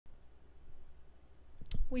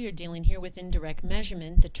We are dealing here with indirect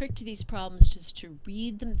measurement. The trick to these problems is to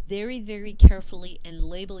read them very, very carefully and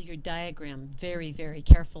label your diagram very, very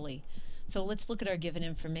carefully. So let's look at our given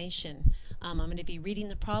information. I'm going to be reading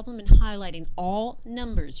the problem and highlighting all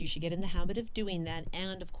numbers. You should get in the habit of doing that,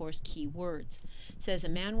 and of course keywords. It says a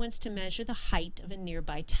man wants to measure the height of a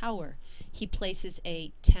nearby tower. He places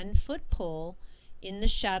a 10-foot pole in the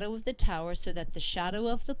shadow of the tower so that the shadow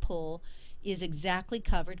of the pole is exactly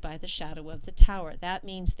covered by the shadow of the tower. That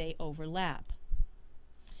means they overlap.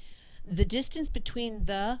 The distance between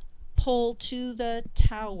the pole to the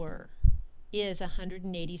tower is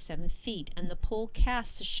 187 feet, and the pole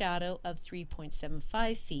casts a shadow of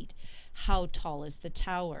 3.75 feet. How tall is the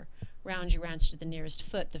tower? Round your answer to the nearest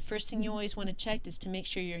foot. The first thing you always want to check is to make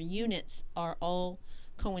sure your units are all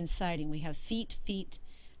coinciding. We have feet,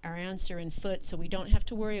 our answer in foot, so we don't have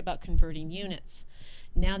to worry about converting units.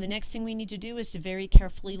 Now the next thing we need to do is to very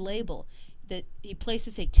carefully label that he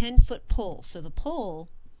places a 10-foot pole. So the pole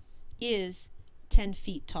is 10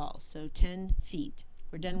 feet tall, so 10 feet.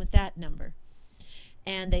 We're done with that number.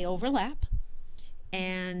 And they overlap.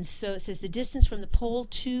 And so it says the distance from the pole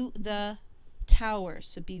to the tower.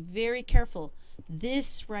 So be very careful.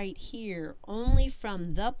 This right here, only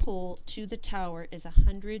from the pole to the tower, is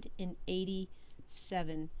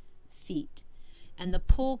 187 feet. And the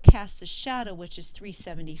pole casts a shadow, which is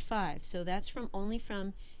 375. So that's only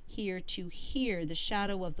from here to here. The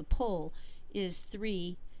shadow of the pole is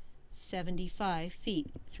 375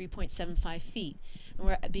 feet, 3.75 feet. And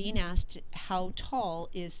we're being asked how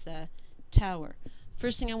tall is the tower.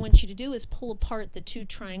 First thing I want you to do is pull apart the two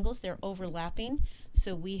triangles. They're overlapping.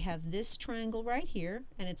 So we have this triangle right here,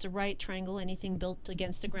 and it's a right triangle. Anything built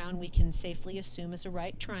against the ground we can safely assume is a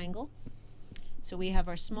right triangle. So we have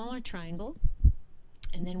our smaller triangle,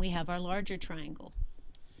 and then we have our larger triangle.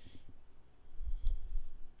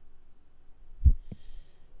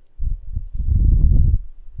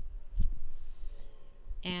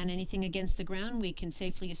 And anything against the ground we can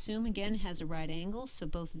safely assume again has a right angle, so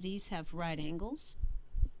both of these have right angles.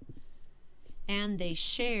 And they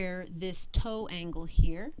share this toe angle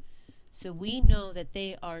here, so we know that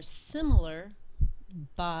they are similar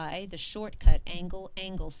by the shortcut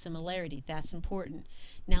angle similarity. That's important.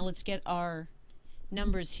 Now let's get our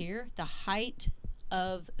numbers here. The height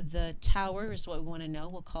of the tower is what we want to know.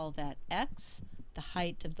 We'll call that x. The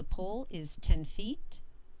height of the pole is 10 feet.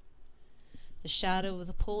 The shadow of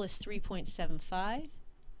the pole is 3.75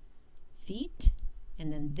 feet.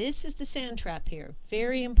 And then this is the sand trap here.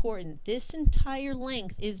 Very important. This entire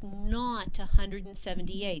length is not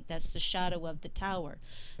 178. That's the shadow of the tower.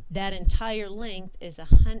 That entire length is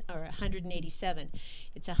 187.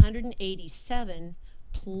 It's 187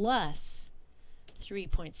 plus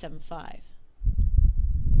 3.75.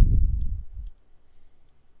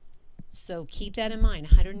 So keep that in mind.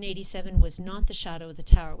 187 was not the shadow of the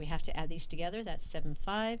tower. We have to add these together. That's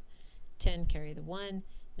 75, 10, carry the 1,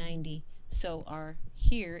 90. So our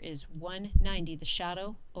here is 190. The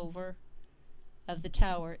shadow over of the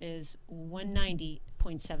tower is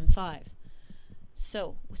 190.75.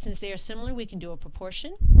 So since they are similar, we can do a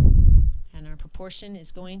proportion. And our proportion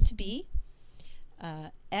is going to be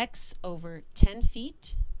x over 10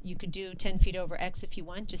 feet. You could do 10 feet over x if you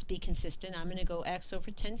want. Just be consistent. I'm going to go x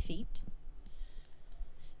over 10 feet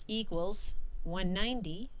equals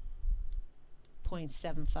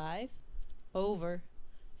 190.75 over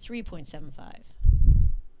 3.75.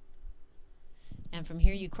 And from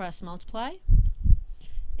here you cross multiply.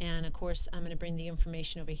 And of course I'm going to bring the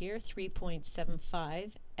information over here.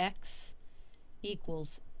 3.75 x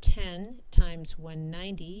equals 10 times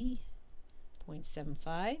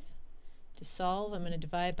 190.75. To solve, I'm going to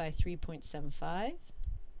divide by 3.75.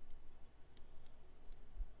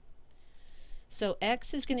 So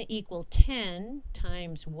x is going to equal 10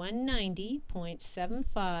 times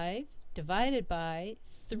 190.75 divided by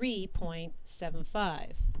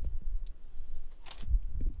 3.75.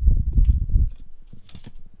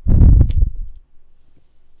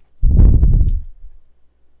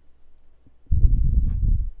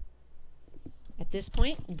 At this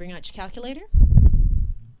point, bring out your calculator.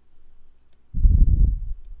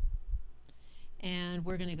 And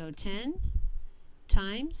we're going to go 10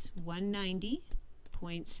 times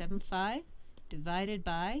 190.75 divided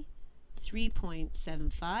by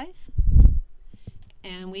 3.75.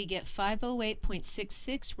 And we get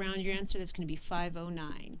 508.66. Round your answer, that's going to be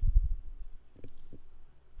 509. It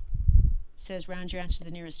says round your answer to the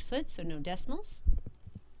nearest foot, so no decimals.